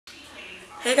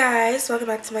Hey guys, welcome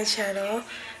back to my channel.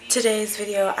 Today's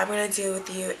video I'm going to do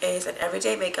with you is an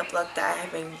everyday makeup look that I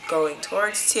have been going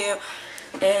towards to.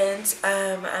 And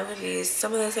I'm going to use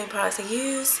some of the same products I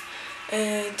use.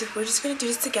 And we're just going to do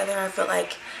this together. I felt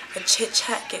like a chit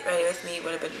chat get ready with me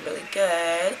would have been really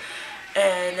good.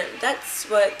 And that's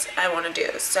what I want to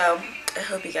do. So I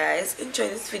hope you guys enjoy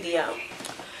this video.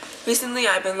 Recently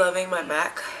I've been loving my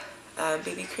MAC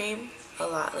BB cream a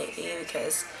lot lately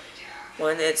because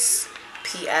one, it's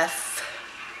SPF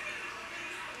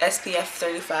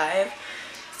 35,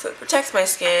 so it protects my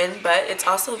skin, but it's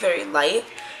also very light,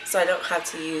 so I don't have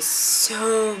to use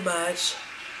so much.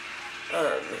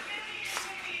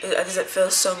 It doesn't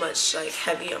feel so much like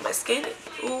heavy on my skin.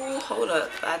 Ooh, hold up,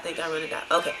 I think I'm running out.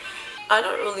 Okay, I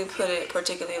don't really put it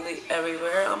particularly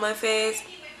everywhere on my face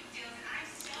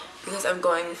because I'm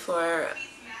going for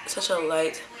such a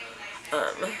light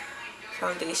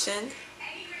foundation.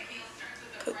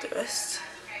 Put the rest,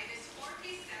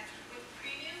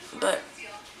 but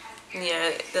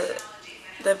yeah,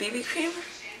 the BB cream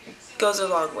goes a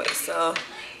long way. So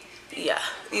yeah,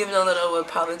 even a little would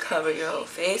probably cover your whole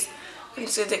face. I'm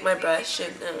just gonna take my brush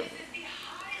and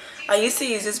I used to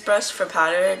use this brush for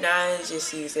powder. Now I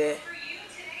just use it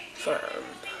for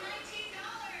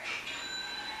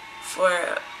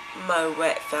my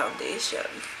wet foundation,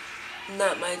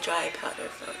 not my dry powder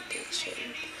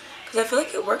foundation. Because I feel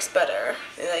like it works better.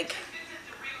 It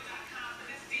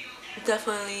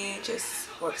definitely just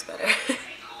works better.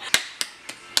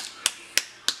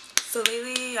 So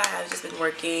lately I have just been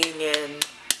working and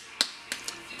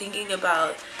thinking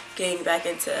about getting back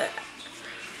into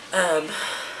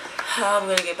how I'm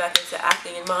going to get back into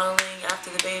acting and modeling after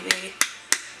the baby.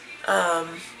 I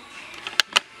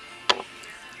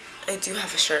do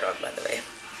have a shirt on, by the way.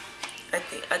 I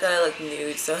thought I looked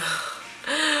nude, so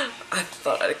I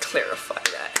thought I'd clarify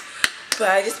that.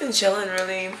 But I just been chilling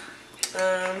really.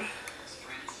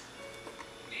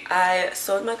 I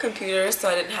sold my computer, so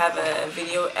I didn't have a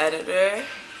video editor.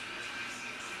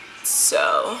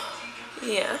 So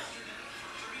yeah,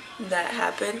 that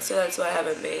happened. So that's why I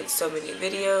haven't made so many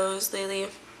videos lately.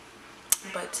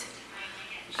 But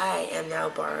I am now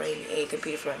borrowing a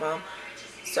computer from my mom,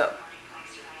 so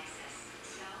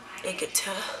I get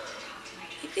to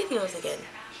make videos again.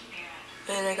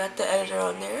 And I got the editor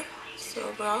on there, so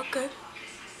we're all good.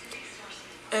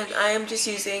 And I am just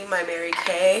using my Mary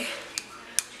Kay.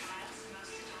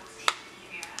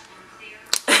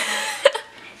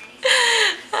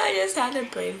 I just had a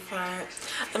brain fart.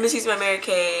 I'm just using my Mary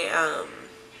Kay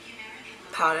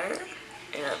powder,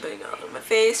 and I'm putting it all over my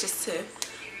face just to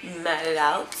matte it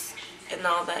out and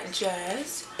all that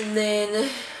jazz. And then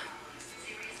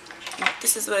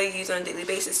this is what I use on a daily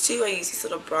basis too. I use this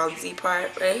little bronzy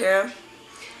part right here,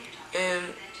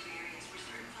 and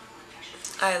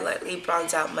I lightly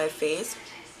bronze out my face.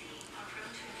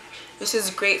 This is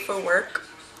great for work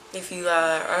if you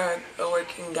are a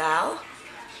working gal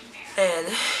and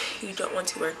you don't want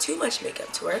to wear too much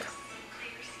makeup to work.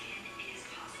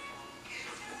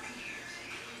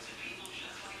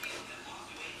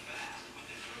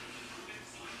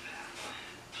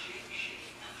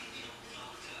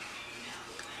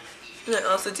 And I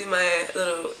also do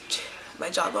my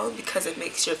jawbone because it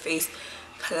makes your face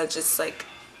kind of just like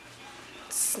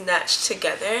snatched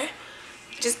together.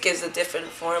 It just gives a different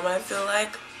form, I feel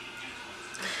like.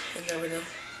 And then I'm gonna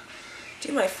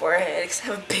do my forehead because I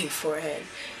have a big forehead,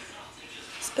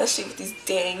 especially with these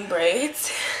dang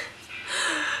braids.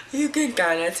 You can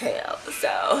kind of tell.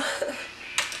 So,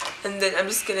 and then I'm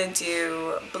just gonna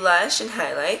do blush and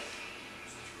highlight.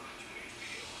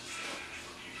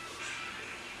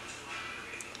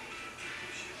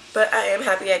 But I am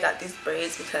happy I got these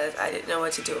braids because I didn't know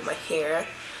what to do with my hair.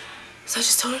 So I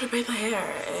just told her to braid my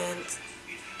hair, and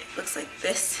it looks like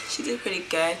this. She did pretty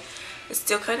good. It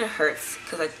still kind of hurts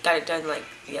because I got it done like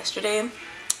yesterday. And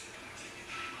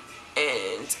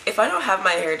if I don't have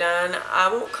my hair done, I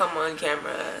won't come on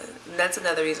camera. And that's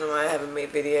another reason why I haven't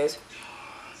made videos.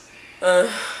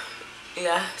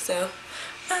 Yeah, so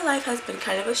my life has been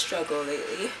kind of a struggle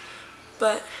lately,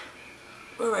 but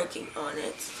we're working on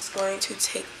it. Just going to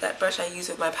take that brush I use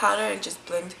with my powder and just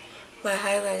blend my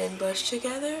highlight and blush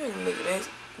together and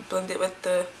blend it with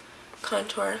the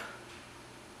contour.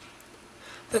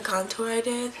 The contour I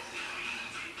did.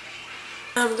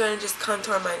 I'm going to just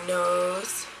contour my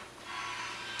nose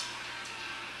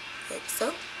like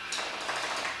so.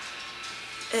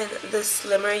 And the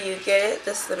slimmer you get it,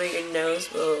 the slimmer your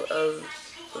nose will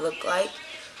look like.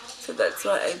 So that's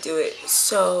why I do it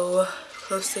so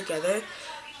close together,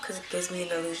 because it gives me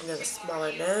an illusion of a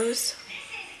smaller nose.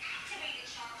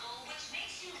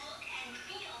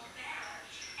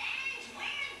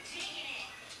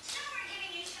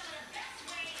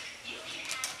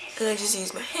 And I just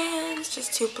use my hands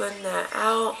just to blend that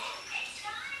out.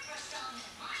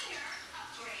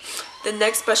 The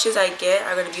next brushes I get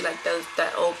are going to be like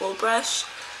that oval brush,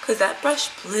 because that brush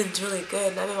blends really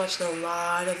good. And I've been watching a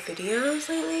lot of videos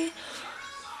lately.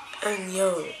 And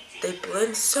yo, they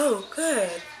blend so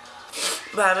good.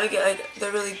 But I'm going to get like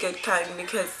the really good kind,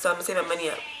 because so I'm going to save my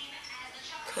money up.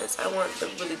 Because I want the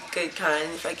really good kind.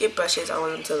 If I get brushes, I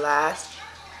want them to last.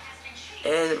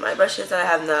 And my brushes that I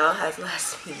have now have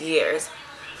lasted years.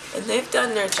 And they've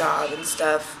done their job and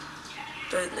stuff.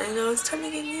 But I know it's time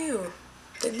to get new.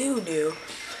 The new.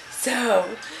 So,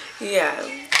 yeah.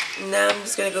 Now I'm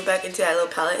just going to go back into that little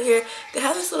palette here. They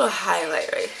have this little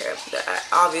highlight right here that I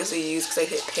obviously use because I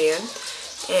hit pan.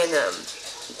 And I'm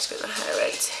just going to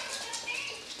highlight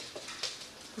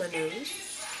my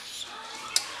nose.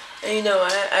 And you know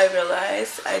what? I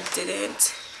realized I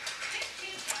didn't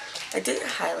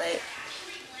highlight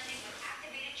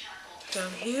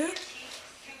down here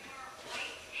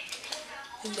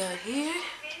and down here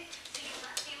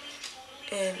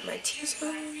and my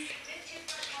T-zone.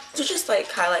 So just like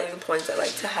highlighting the points I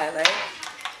like to highlight,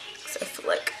 because I feel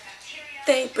like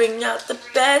they bring out the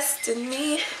best in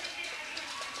me.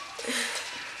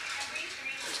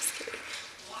 Just kidding.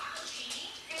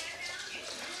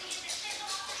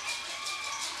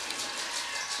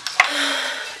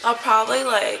 I'll probably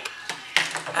like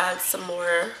add some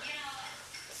more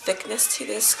thickness to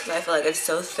this because I feel like it's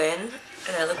so thin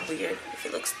and I look weird if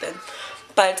it looks thin.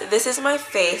 But this is my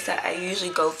face that I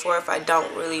usually go for if I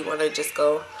don't really want to just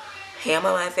go ham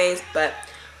on my face. But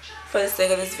for the sake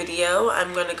of this video,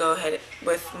 I'm going to go ahead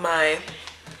with my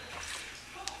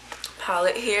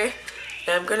palette here.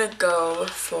 And I'm going to go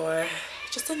for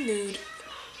just a nude,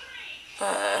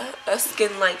 a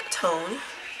skin-like tone.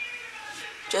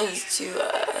 Just to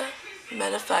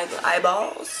mattify the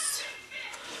eyeballs.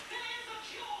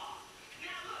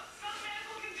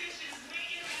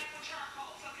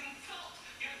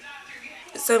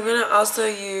 So I'm going to also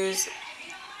use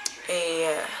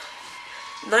a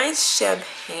nice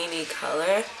champagne-y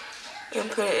color and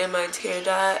put it in my tear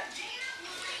dot.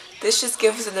 This just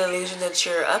gives an illusion that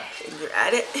you're up and you're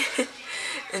at it.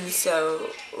 And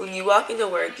so when you walk into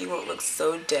work, you won't look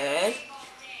so dead.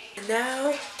 And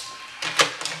now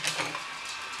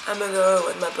I'm going to go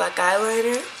with my black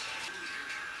eyeliner.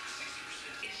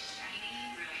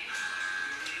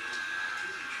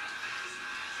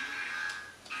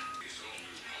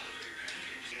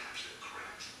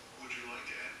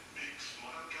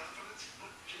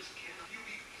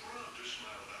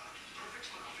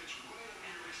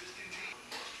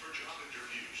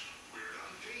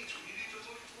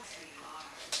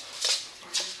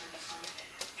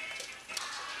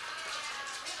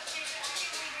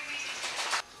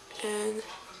 And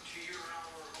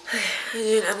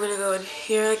then I'm going to go in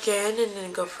here again and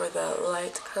then go for the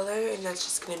light color, and that's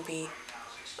just going to be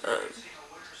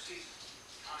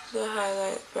the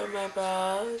highlight for my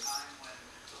brows.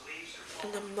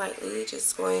 And I'm lightly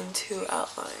just going to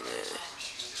outline it.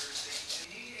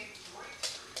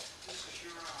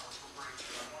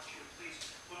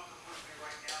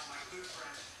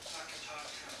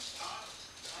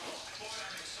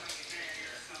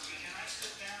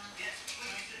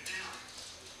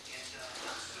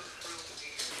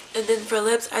 And then for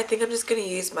lips, I think I'm just going to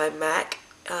use my MAC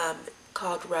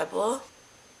called Rebel.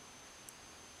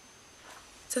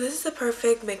 So this is the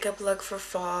perfect makeup look for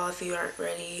fall if you aren't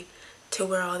ready to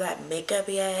wear all that makeup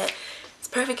yet. It's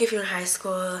perfect if you're in high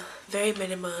school, very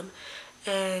minimum.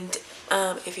 And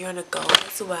if you're on a go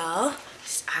as well,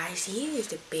 I see you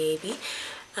as a baby.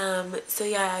 So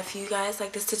yeah, if you guys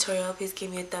like this tutorial, please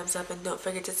give me a thumbs up and don't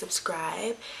forget to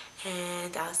subscribe.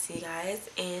 And I'll see you guys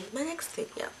in my next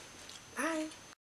video.